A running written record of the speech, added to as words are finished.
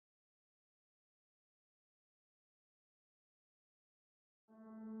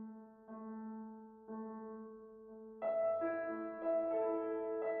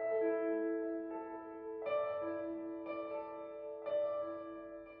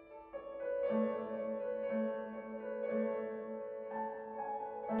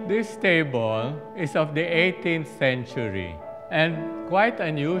This table is of the 18th century and quite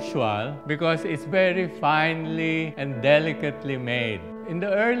unusual because it's very finely and delicately made. In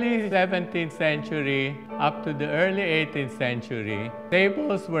the early 17th century up to the early 18th century,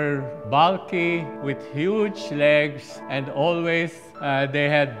 tables were bulky with huge legs, and always they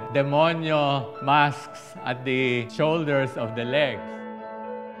had demonio masks at the shoulders of the legs.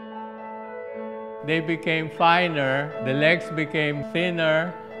 They became finer, the legs became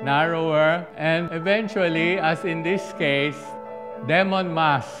thinner, narrower, and eventually, as in this case, demon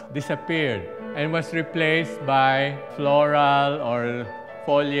mask disappeared and was replaced by floral or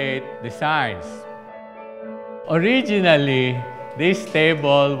foliate designs. Originally, this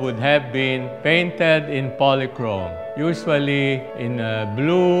table would have been painted in polychrome, usually in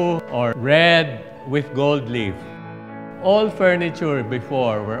blue or red with gold leaf. All furniture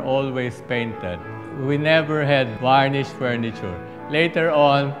before were always painted. We never had varnished furniture. Later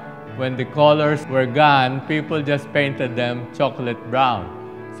on, when the colors were gone, people just painted them chocolate brown.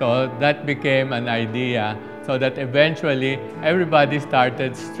 So that became an idea, so that eventually everybody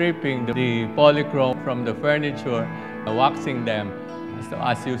started stripping the polychrome from the furniture, waxing them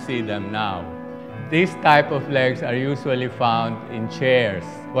as you see them now. These type of legs are usually found in chairs,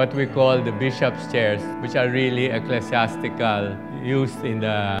 what we call the bishop's chairs, which are really ecclesiastical, used in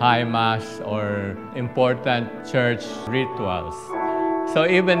the high mass or important church rituals. So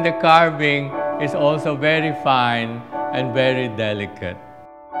even the carving is also very fine and very delicate.